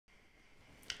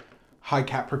Hi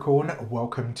Capricorn,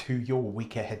 welcome to your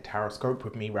week ahead taroscope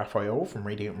with me, Raphael from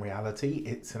Radiant Reality.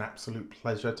 It's an absolute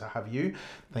pleasure to have you.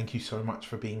 Thank you so much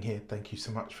for being here. Thank you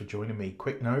so much for joining me.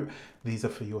 Quick note, these are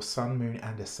for your sun, moon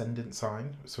and ascendant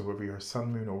sign. So whether you're a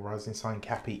sun, moon or rising sign,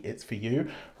 Cappy, it's for you.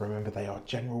 Remember, they are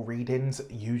general readings.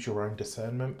 Use your own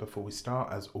discernment. Before we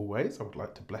start, as always, I would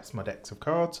like to bless my decks of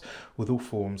cards with all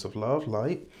forms of love,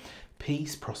 light,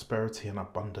 peace, prosperity and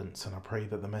abundance, and I pray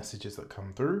that the messages that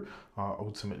come through are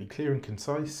ultimately clear and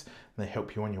concise and they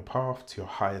help you on your path to your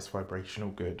highest vibrational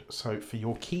good. So for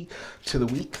your key to the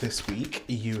week this week,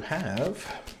 you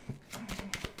have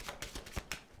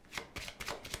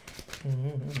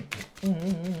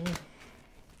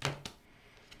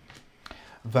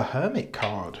the Hermit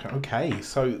card. Okay,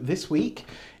 so this week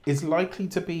is likely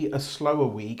to be a slower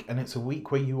week, and it's a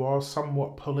week where you are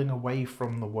somewhat pulling away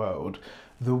from the world.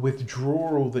 The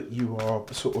withdrawal that you are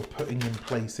sort of putting in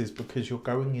place is because you're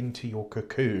going into your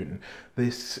cocoon.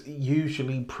 This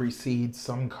usually precedes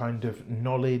some kind of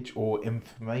knowledge or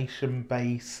information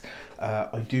base.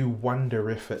 I do wonder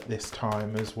if at this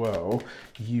time as well,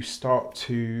 you start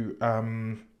to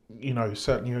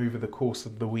certainly over the course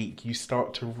of the week, you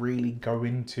start to really go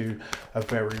into a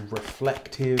very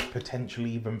reflective,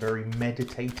 potentially even very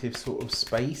meditative sort of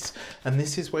space. And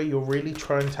this is where you're really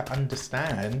trying to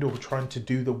understand or trying to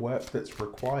do the work that's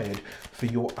required for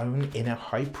your own inner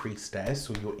high priestess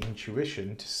or your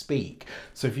intuition to speak.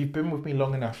 So if you've been with me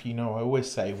long enough, you know I always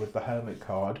say with the Hermit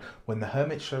card, when the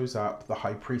Hermit shows up, the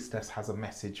high priestess has a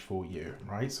message for you,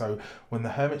 right? So when the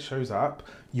Hermit shows up,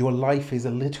 your life is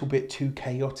a little bit too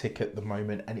chaotic at the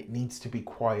moment and it needs to be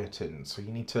quietened. So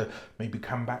you need to maybe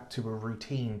come back to a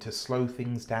routine to slow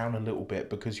things down a little bit,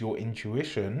 because your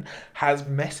intuition has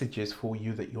messages for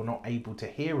you that you're not able to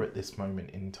hear at this moment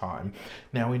in time.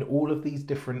 Now, in all of these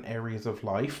different areas of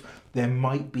life, there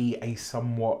might be a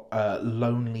somewhat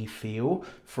lonely feel.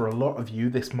 For a lot of you,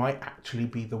 this might actually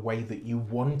be the way that you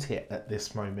want it at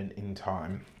this moment in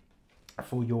time.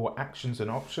 For your actions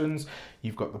and options,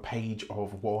 you've got the Page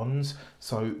of Wands.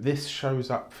 So this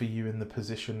shows up for you in the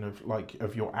position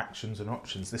of your actions and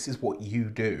options. This is what you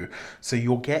do. So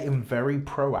you're getting very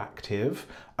proactive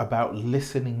about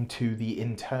listening to the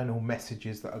internal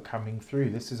messages that are coming through.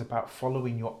 This is about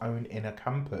following your own inner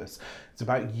compass. It's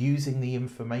about using the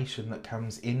information that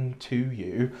comes into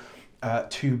you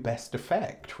to best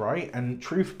effect, right? And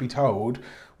truth be told,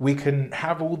 we can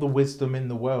have all the wisdom in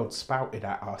the world spouted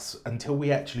at us until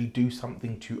we actually do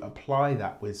something to apply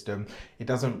that wisdom. It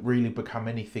doesn't really become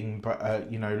anything but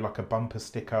like a bumper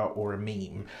sticker or a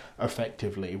meme,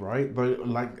 effectively, right? But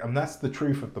and that's the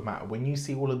truth of the matter. When you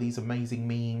see all of these amazing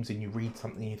memes and you read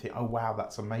something and you think, oh wow,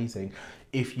 that's amazing,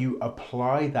 if you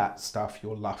apply that stuff,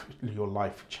 your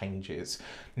life changes.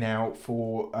 Now,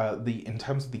 for in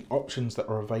terms of the options that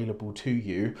are available to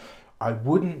you, I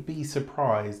wouldn't be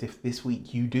surprised if this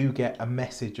week you do get a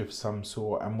message of some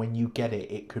sort, and when you get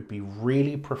it, it could be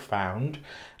really profound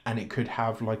and it could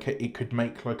have it could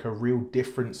make like a real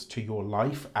difference to your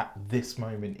life at this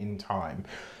moment in time.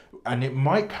 And it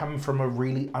might come from a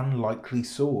really unlikely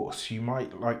source. You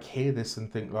might hear this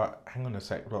and think hang on a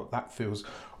sec, that feels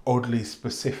oddly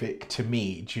specific to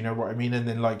me. Do you know what I mean? And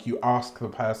then you ask the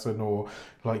person, or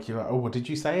you're like, oh, what did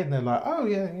you say? And they're like, oh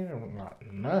yeah,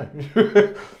 no.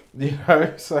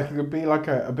 So it could be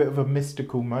a bit of a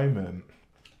mystical moment.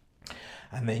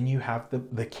 And then you have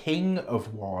the King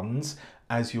of Wands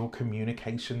as your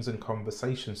communications and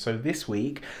conversations. So this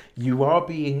week, you are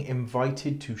being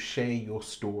invited to share your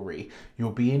story.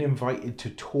 You're being invited to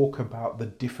talk about the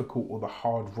difficult or the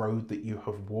hard road that you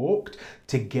have walked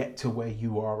to get to where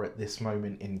you are at this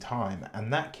moment in time.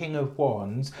 And that King of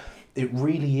Wands, it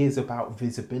really is about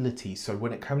visibility. So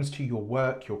when it comes to your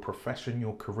work, your profession,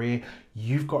 your career,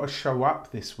 you've got to show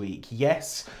up this week.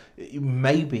 Yes,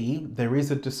 maybe there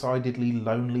is a decidedly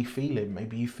lonely feeling.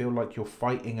 Maybe you feel like you're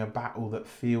fighting a battle that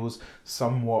feels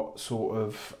somewhat sort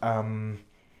of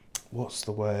what's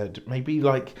the word? Maybe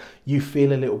you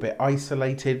feel a little bit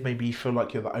isolated. Maybe you feel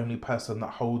like you're the only person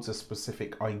that holds a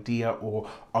specific idea or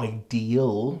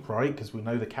ideal, right? Because we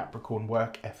know the Capricorn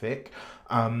work ethic.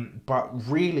 But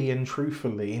really and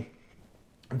truthfully,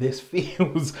 this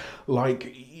feels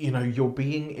like, you're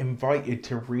being invited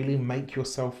to really make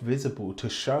yourself visible, to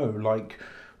show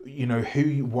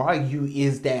why you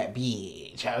is that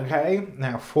bitch, okay?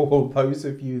 Now, for those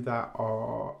of you that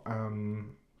are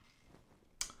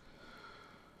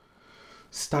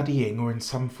studying or in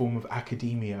some form of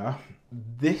academia,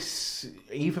 this,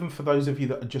 even for those of you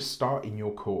that are just starting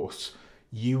your course,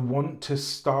 you want to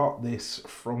start this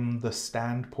from the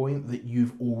standpoint that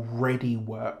you've already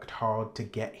worked hard to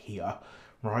get here,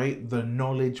 right? The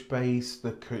knowledge base,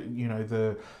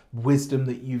 the wisdom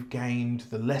that you've gained,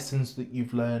 the lessons that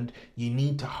you've learned. You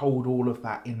need to hold all of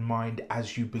that in mind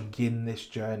as you begin this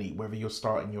journey, whether you're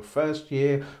starting your first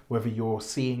year, whether you're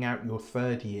seeing out your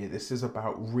third year. This is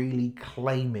about really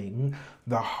claiming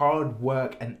the hard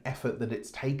work and effort that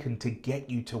it's taken to get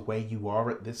you to where you are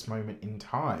at this moment in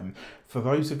time. For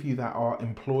those of you that are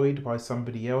employed by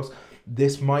somebody else,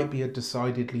 this might be a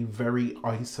decidedly very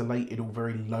isolated or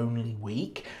very lonely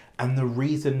week. And the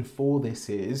reason for this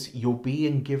is you're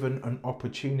being given an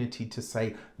opportunity to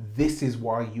say, this is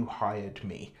why you hired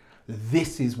me.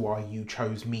 This is why you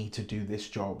chose me to do this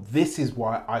job. This is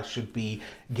why I should be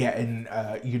getting,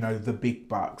 the big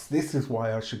bucks. This is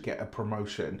why I should get a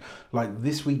promotion. Like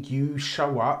this week, you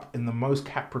show up in the most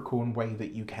Capricorn way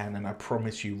that you can, and I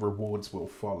promise you rewards will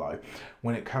follow.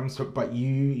 When it comes to, but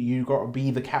you got to be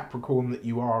the Capricorn that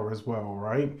you are as well,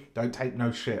 right? Don't take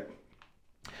no shit.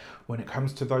 When it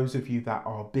comes to those of you that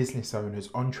are business owners,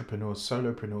 entrepreneurs,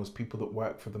 solopreneurs, people that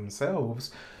work for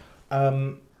themselves,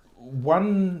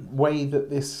 one way that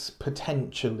this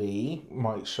potentially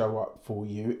might show up for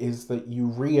you is that you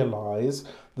realize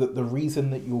that the reason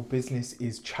that your business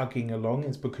is chugging along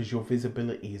is because your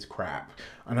visibility is crap.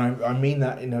 And I mean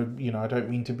that I don't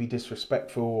mean to be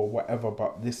disrespectful or whatever,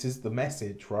 but this is the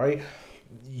message, right?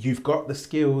 You've got the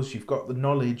skills, you've got the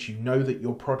knowledge, you know that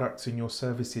your products and your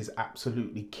services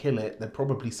absolutely kill it. They're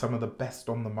probably some of the best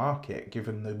on the market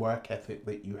given the work ethic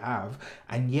that you have.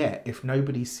 And yet, if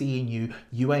nobody's seeing you,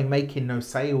 you ain't making no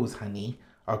sales, honey.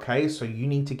 Okay, so you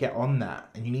need to get on that,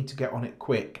 and you need to get on it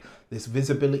quick. This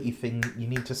visibility thing, you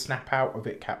need to snap out of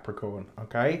it, Capricorn,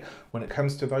 okay? When it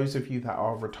comes to those of you that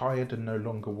are retired and no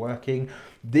longer working,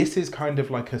 this is kind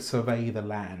of like a survey the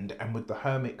land. And with the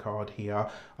Hermit card here,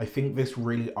 I think this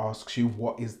really asks you,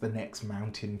 what is the next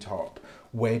mountaintop?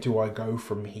 Where do I go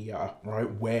from here, right?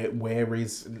 Where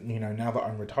is, now that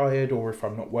I'm retired, or if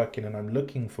I'm not working and I'm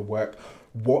looking for work,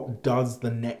 what does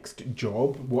the next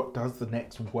job, what does the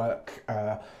next work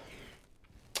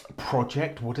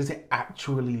project, what does it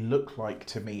actually look like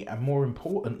to me? And more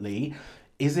importantly,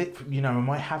 is it, am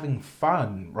I having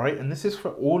fun, right? And this is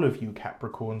for all of you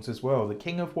Capricorns as well. The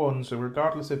King of Wands, so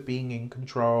regardless of being in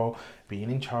control,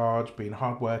 being in charge, being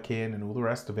hardworking and all the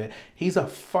rest of it, he's a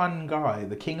fun guy.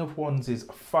 The King of Wands is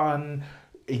fun,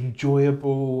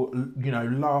 enjoyable,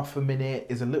 laugh a minute,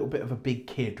 is a little bit of a big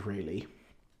kid, really.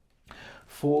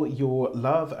 For your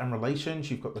love and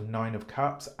relations, you've got the Nine of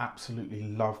Cups. Absolutely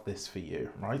love this for you,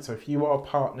 right? So if you are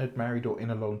partnered, married, or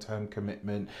in a long-term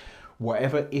commitment,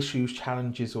 whatever issues,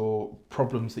 challenges, or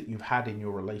problems that you've had in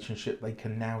your relationship, they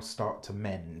can now start to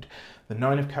mend. The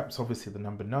Nine of Cups, obviously the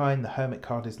number 9. The Hermit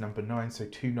card is number 9, so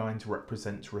 2 9s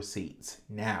represents receipts.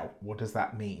 Now, what does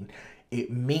that mean?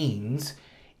 It means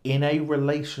in a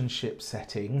relationship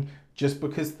setting, just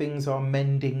because things are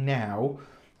mending now,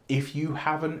 if you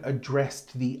haven't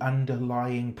addressed the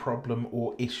underlying problem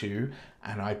or issue,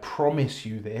 and I promise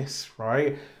you this,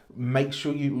 right? Make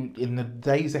sure you, in the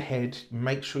days ahead,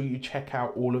 make sure you check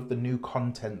out all of the new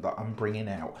content that I'm bringing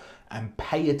out and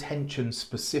pay attention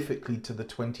specifically to the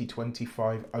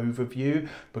 2025 overview,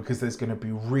 because there's going to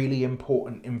be really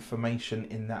important information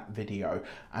in that video.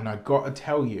 And I got to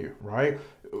tell you, right,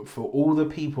 for all the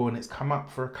people, and it's come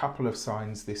up for a couple of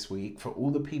signs this week, for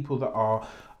all the people that are,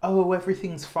 oh,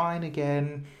 everything's fine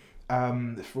again,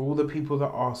 for all the people that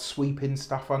are sweeping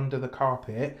stuff under the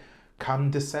carpet,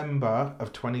 come December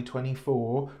of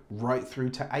 2024, right through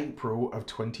to April of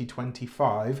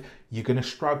 2025, you're going to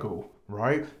struggle,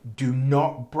 right? Do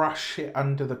not brush it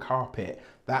under the carpet.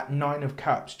 That Nine of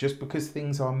Cups, just because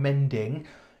things are mending,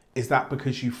 is that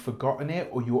because you've forgotten it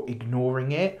or you're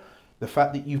ignoring it? The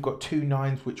fact that you've got 2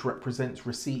 9s, which represents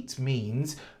receipts,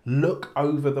 means look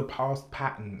over the past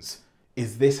patterns.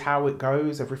 Is this how it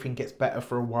goes? Everything gets better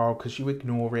for a while because you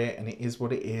ignore it and it is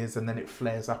what it is, and then it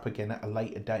flares up again at a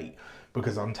later date.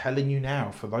 Because I'm telling you now,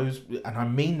 for those, and I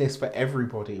mean this for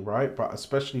everybody, right? But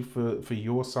especially for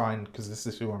your sign, because this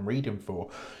is who I'm reading for,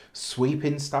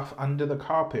 sweeping stuff under the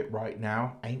carpet right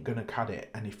now ain't going to cut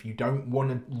it. And if you don't want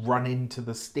to run into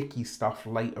the sticky stuff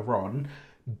later on,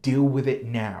 deal with it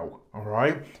now, all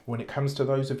right? When it comes to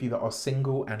those of you that are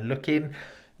single and looking,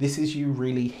 this is you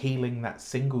really healing that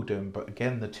singledom. But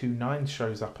again, the 2 9s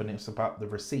shows up and it's about the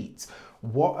receipts.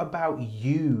 What about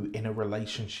you in a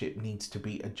relationship needs to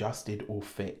be adjusted or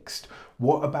fixed?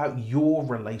 What about your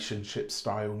relationship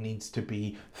style needs to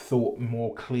be thought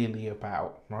more clearly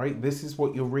about, right? This is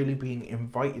what you're really being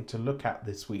invited to look at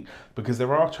this week, because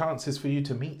there are chances for you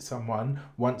to meet someone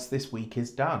once this week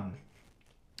is done.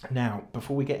 Now,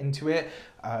 before we get into it,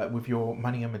 with your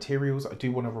money and materials, I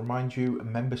do want to remind you,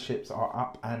 memberships are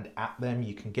up and at them.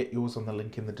 You can get yours on the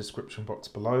link in the description box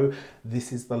below.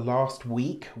 This is the last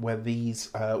week where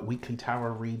these weekly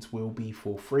tarot reads will be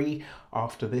for free.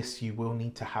 After this, you will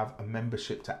need to have a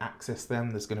membership to access them.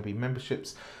 There's going to be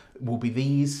memberships, will be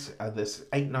these. There's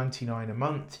 $8.99 a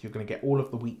month. You're going to get all of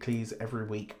the weeklies every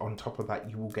week. On top of that,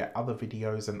 you will get other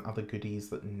videos and other goodies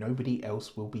that nobody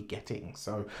else will be getting.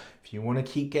 So if you want to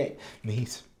keep getting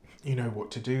these, you know what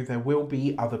to do. There will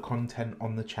be other content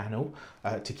on the channel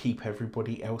to keep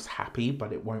everybody else happy,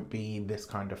 but it won't be this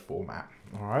kind of format.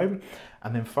 All right.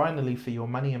 And then finally, for your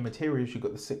money and materials, you've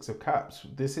got the Six of Cups.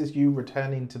 This is you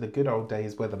returning to the good old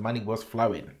days where the money was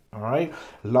flowing. All right.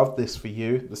 Love this for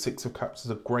you. The Six of Cups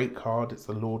is a great card. It's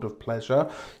the Lord of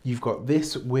Pleasure. You've got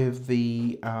this with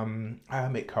the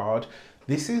Hermit card.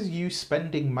 This is you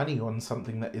spending money on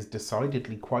something that is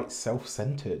decidedly quite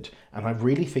self-centered. And I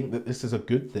really think that this is a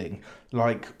good thing.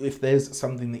 Like, if there's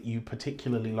something that you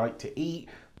particularly like to eat,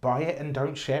 buy it and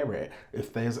don't share it.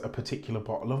 If there's a particular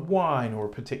bottle of wine or a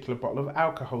particular bottle of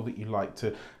alcohol that you like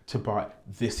to buy,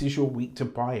 this is your week to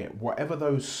buy it. Whatever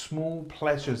those small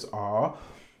pleasures are,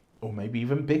 or maybe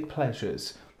even big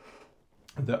pleasures,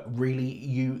 that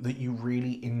you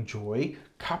really enjoy,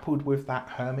 coupled with that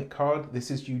Hermit card, this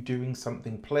is you doing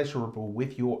something pleasurable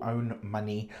with your own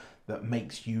money that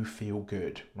makes you feel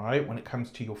good, right? When it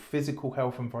comes to your physical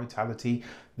health and vitality,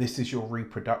 this is your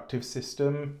reproductive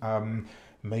system.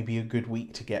 Maybe a good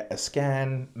week to get a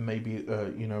scan, maybe,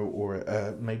 you know, or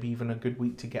maybe even a good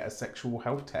week to get a sexual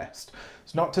health test.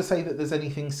 It's not to say that there's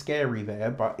anything scary there,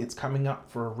 but it's coming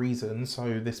up for a reason.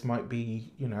 So this might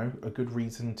be, you know, a good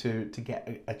reason to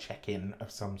get a check-in of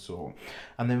some sort.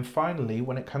 And then finally,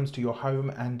 when it comes to your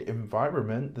home and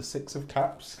environment, the Six of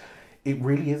Cups, it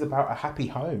really is about a happy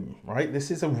home, right?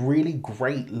 This is a really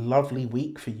great, lovely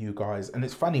week for you guys. And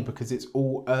it's funny because it's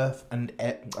all earth and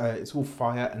it's all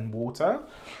fire and water.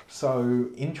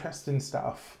 So interesting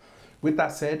stuff. With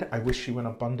that said, I wish you an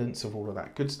abundance of all of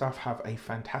that good stuff. Have a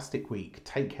fantastic week.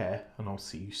 Take care, and I'll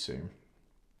see you soon.